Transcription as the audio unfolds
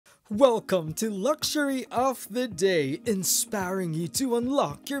Welcome to Luxury of the Day, inspiring you to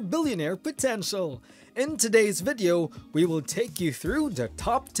unlock your billionaire potential. In today's video, we will take you through the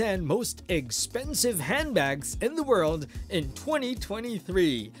top 10 most expensive handbags in the world in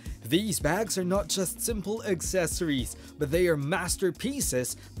 2023. These bags are not just simple accessories, but they are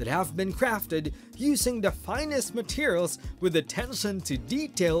masterpieces that have been crafted using the finest materials with attention to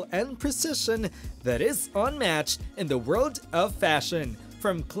detail and precision that is unmatched in the world of fashion.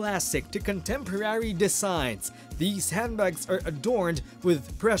 From classic to contemporary designs, these handbags are adorned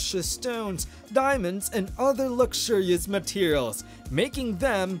with precious stones, diamonds, and other luxurious materials, making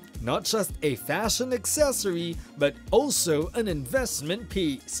them not just a fashion accessory, but also an investment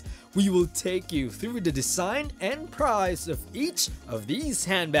piece. We will take you through the design and price of each of these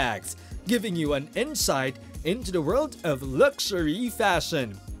handbags, giving you an insight into the world of luxury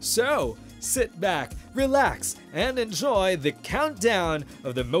fashion. So, sit back, relax, and enjoy the countdown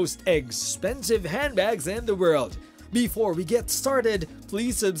of the most expensive handbags in the world. Before we get started,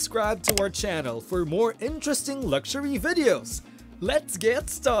 please subscribe to our channel for more interesting luxury videos. Let's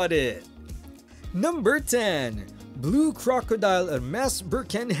get started! Number 10. Blue Crocodile Hermes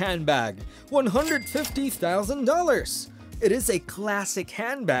Birkin Handbag, $150,000. It is a classic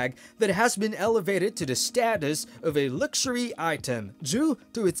handbag that has been elevated to the status of a luxury item due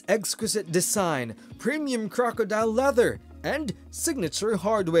to its exquisite design, premium crocodile leather, and signature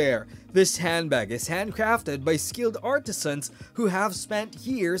hardware. This handbag is handcrafted by skilled artisans who have spent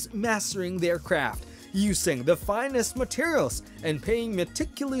years mastering their craft, using the finest materials and paying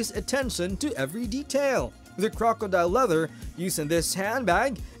meticulous attention to every detail. The crocodile leather used in this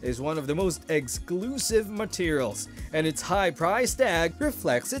handbag is one of the most exclusive materials, and its high price tag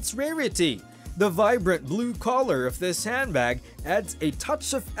reflects its rarity. The vibrant blue color of this handbag adds a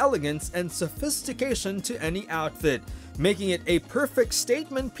touch of elegance and sophistication to any outfit, making it a perfect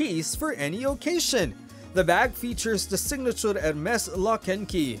statement piece for any occasion. The bag features the signature Hermes lock and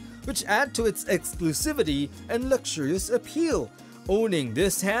key, which add to its exclusivity and luxurious appeal. Owning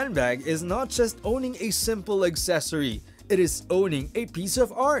this handbag is not just owning a simple accessory, it is owning a piece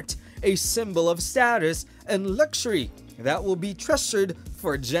of art, a symbol of status and luxury that will be treasured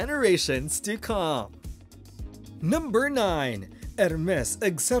for generations to come. Number 9. Hermes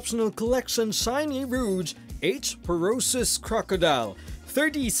Exceptional Collection Shiny Rouge H. Porosus Crocodile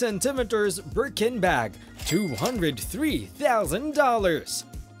 30 cm Birkin Bag, $203,000.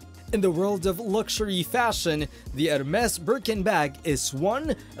 In the world of luxury fashion, the Hermes Birkin bag is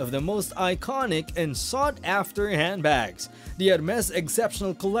one of the most iconic and sought-after handbags. The Hermes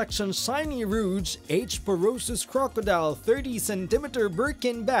Exceptional Collection Shiny Rouge H. Porosus Crocodile 30 cm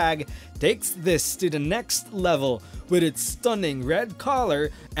Birkin bag takes this to the next level with its stunning red color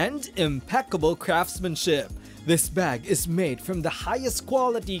and impeccable craftsmanship. This bag is made from the highest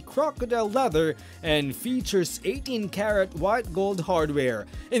quality crocodile leather and features 18-karat white gold hardware,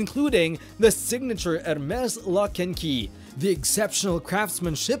 including the signature Hermes lock and key. The exceptional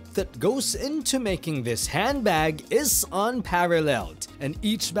craftsmanship that goes into making this handbag is unparalleled, and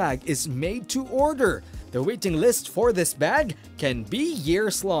each bag is made to order. The waiting list for this bag can be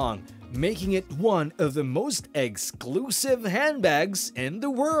years long, making it one of the most exclusive handbags in the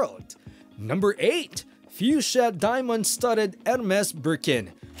world. Number 8. Fuchsia Diamond-Studded Hermes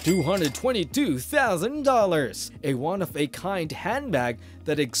Birkin, $222,000. A one-of-a-kind handbag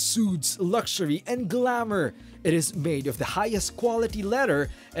that exudes luxury and glamour. It is made of the highest quality leather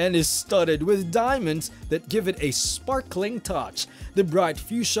and is studded with diamonds that give it a sparkling touch. The bright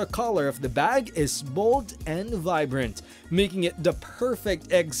fuchsia color of the bag is bold and vibrant, making it the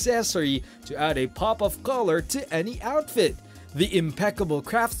perfect accessory to add a pop of color to any outfit. The impeccable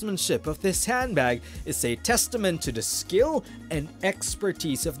craftsmanship of this handbag is a testament to the skill and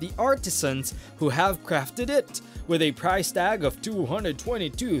expertise of the artisans who have crafted it. With a price tag of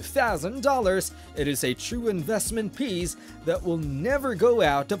 $222,000, it is a true investment piece that will never go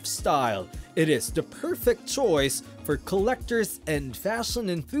out of style. It is the perfect choice for collectors and fashion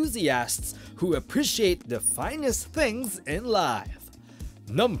enthusiasts who appreciate the finest things in life.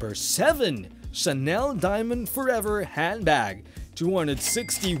 Number 7. Chanel Diamond Forever Handbag,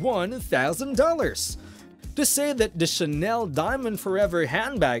 $261,000. To say that the Chanel Diamond Forever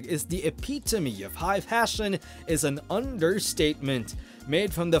handbag is the epitome of high fashion is an understatement.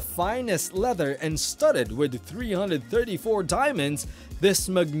 Made from the finest leather and studded with 334 diamonds, this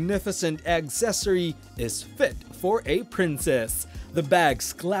magnificent accessory is fit for a princess. The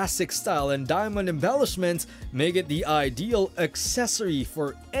bag's classic style and diamond embellishments make it the ideal accessory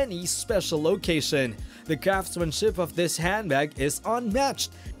for any special occasion. The craftsmanship of this handbag is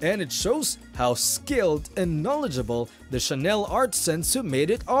unmatched, and it shows how skilled and knowledgeable the Chanel artisans who made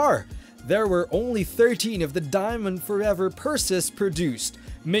it are. There were only 13 of the Diamond Forever purses produced,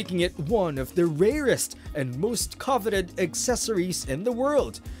 making it one of the rarest and most coveted accessories in the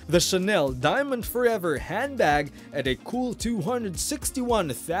world. The Chanel Diamond Forever handbag at a cool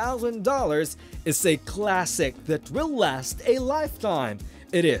 $261,000 is a classic that will last a lifetime.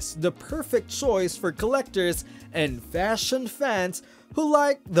 It is the perfect choice for collectors and fashion fans who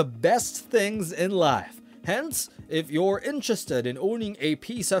like the best things in life. Hence, if you're interested in owning a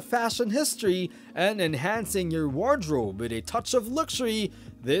piece of fashion history and enhancing your wardrobe with a touch of luxury,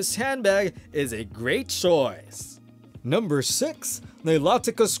 this handbag is a great choice. Number 6.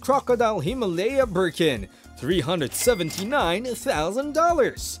 Niloticus Crocodile Himalaya Birkin,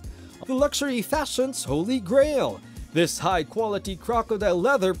 $379,000. The luxury fashion's holy grail. This high-quality crocodile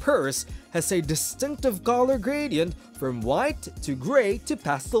leather purse has a distinctive color gradient from white to gray to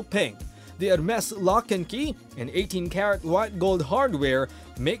pastel pink. The Hermes lock and key and 18-karat white gold hardware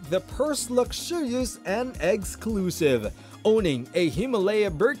make the purse luxurious and exclusive. Owning a Himalaya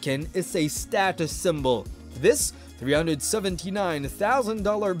Birkin is a status symbol. This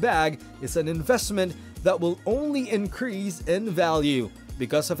 $379,000 bag is an investment that will only increase in value.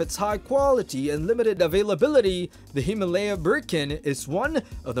 Because of its high quality and limited availability, the Himalaya Birkin is one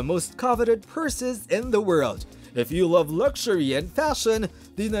of the most coveted purses in the world. If you love luxury and fashion,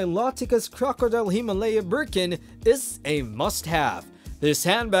 the Niloticus Crocodile Himalaya Birkin is a must-have. This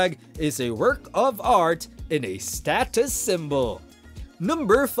handbag is a work of art and a status symbol.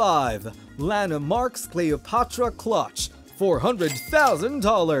 Number 5. Lana Marks Cleopatra Clutch,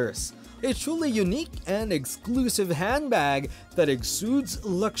 $400,000. A truly unique and exclusive handbag that exudes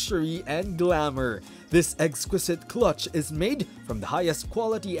luxury and glamour. This exquisite clutch is made from the highest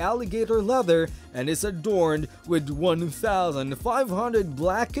quality alligator leather and is adorned with 1,500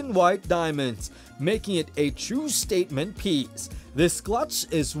 black and white diamonds, making it a true statement piece. This clutch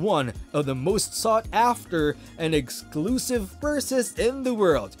is one of the most sought after and exclusive purses in the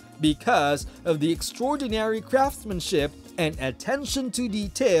world because of the extraordinary craftsmanship and attention to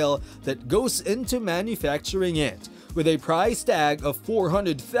detail that goes into manufacturing it. With a price tag of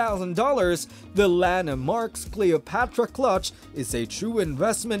 $400,000, the Lana Marks Cleopatra clutch is a true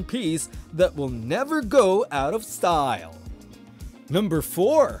investment piece that will never go out of style. Number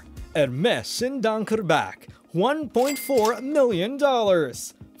 4. Hermes Shindankerbag, $1.4 million.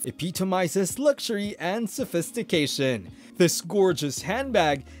 Epitomizes luxury and sophistication. This gorgeous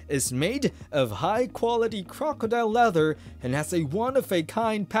handbag is made of high-quality crocodile leather and has a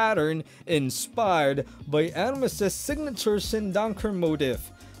one-of-a-kind pattern inspired by Hermes' signature Shindanker motif.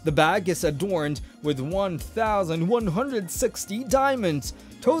 The bag is adorned with 1,160 diamonds,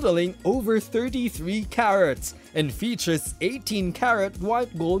 totaling over 33 carats, and features 18-karat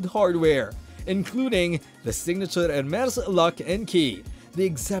white gold hardware, including the signature Hermes lock and key. The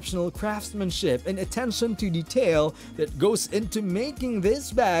exceptional craftsmanship and attention to detail that goes into making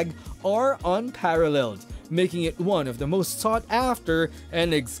this bag are unparalleled, making it one of the most sought after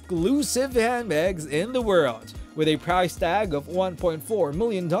and exclusive handbags in the world. With a price tag of $1.4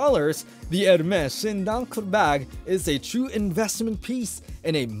 million, the Hermes Shindankerbag is a true investment piece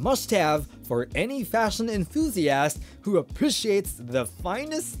and a must-have for any fashion enthusiast who appreciates the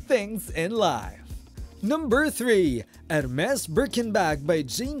finest things in life. Number 3. Hermes Birkin Bag by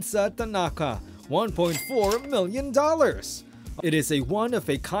Jinsa Tanaka, $1.4 million. It is a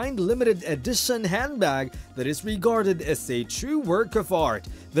one-of-a-kind limited edition handbag that is regarded as a true work of art.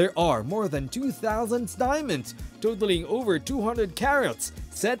 There are more than 2,000 diamonds, totaling over 200 carats,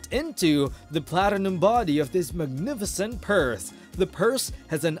 set into the platinum body of this magnificent purse. The purse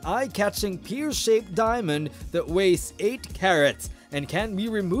has an eye-catching pear-shaped diamond that weighs 8 carats and can be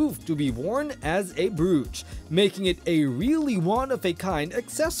removed to be worn as a brooch, making it a really one-of-a-kind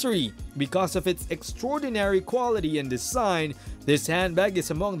accessory. Because of its extraordinary quality and design, this handbag is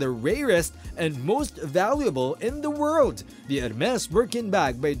among the rarest and most valuable in the world. The Hermes Birkin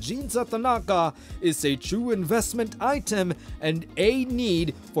Bag by Jinsa Tanaka is a true investment item and a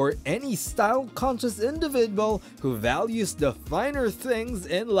need for any style-conscious individual who values the finer things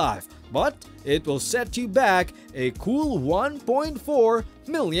in life. But it will set you back a cool $1.4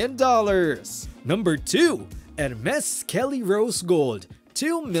 million. Number 2. Hermes Kelly Rose Gold,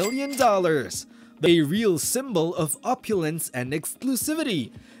 $2 million. A real symbol of opulence and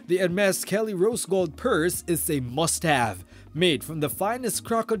exclusivity. The Hermes Kelly Rose Gold purse is a must-have. Made from the finest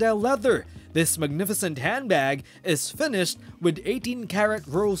crocodile leather, this magnificent handbag is finished with 18-karat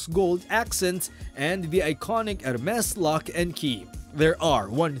rose gold accents and the iconic Hermes lock and key. There are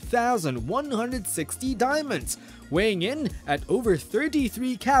 1,160 diamonds, weighing in at over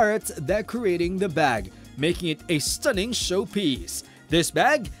 33 carats, decorating the bag, making it a stunning showpiece. This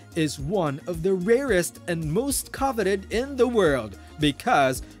bag is one of the rarest and most coveted in the world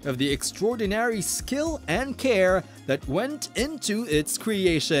because of the extraordinary skill and care that went into its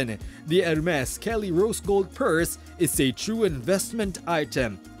creation. The Hermes Kelly Rose Gold Purse is a true investment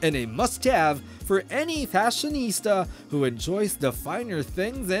item and a must-have for any fashionista who enjoys the finer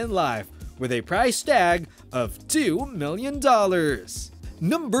things in life, with a price tag of $2 million.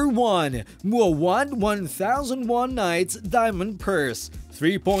 Number 1. Muawad 1001 Nights Diamond Purse,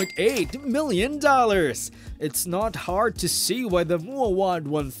 $3.8 million. It's not hard to see why the Muawad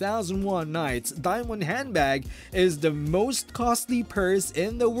 1001 Nights Diamond Handbag is the most costly purse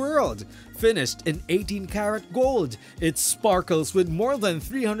in the world. Finished in 18 karat gold, it sparkles with more than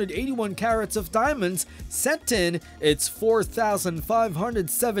 381 carats of diamonds set in its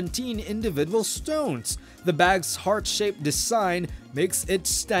 4,517 individual stones. The bag's heart-shaped design makes it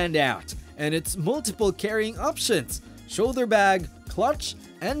stand out, and its multiple carrying options, shoulder bag, clutch,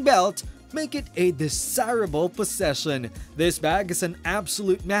 and belt, make it a desirable possession. This bag is an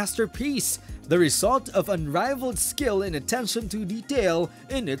absolute masterpiece, the result of unrivaled skill and attention to detail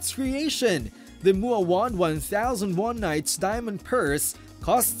in its creation. The Muawad 1001 Nights Diamond Purse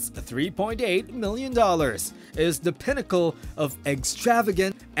costs $3.8 million, is the pinnacle of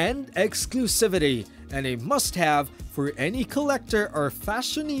extravagance and exclusivity, and a must-have for any collector or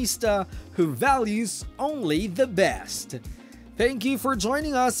fashionista who values only the best. Thank you for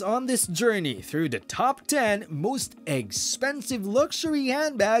joining us on this journey through the top 10 most expensive luxury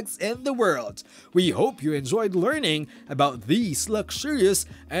handbags in the world. We hope you enjoyed learning about these luxurious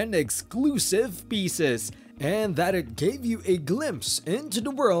and exclusive pieces, and that it gave you a glimpse into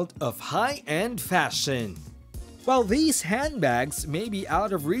the world of high-end fashion. While these handbags may be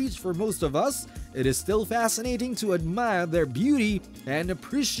out of reach for most of us, it is still fascinating to admire their beauty and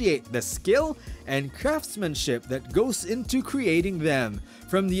appreciate the skill and craftsmanship that goes into creating them.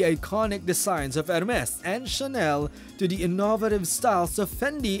 From the iconic designs of Hermes and Chanel to the innovative styles of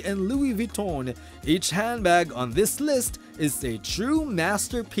Fendi and Louis Vuitton, each handbag on this list is a true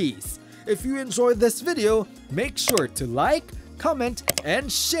masterpiece. If you enjoyed this video, make sure to like, comment,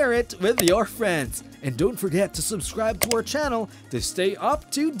 and share it with your friends. And don't forget to subscribe to our channel to stay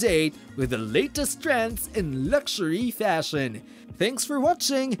up to date with the latest trends in luxury fashion. Thanks for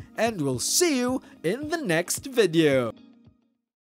watching, and we'll see you in the next video.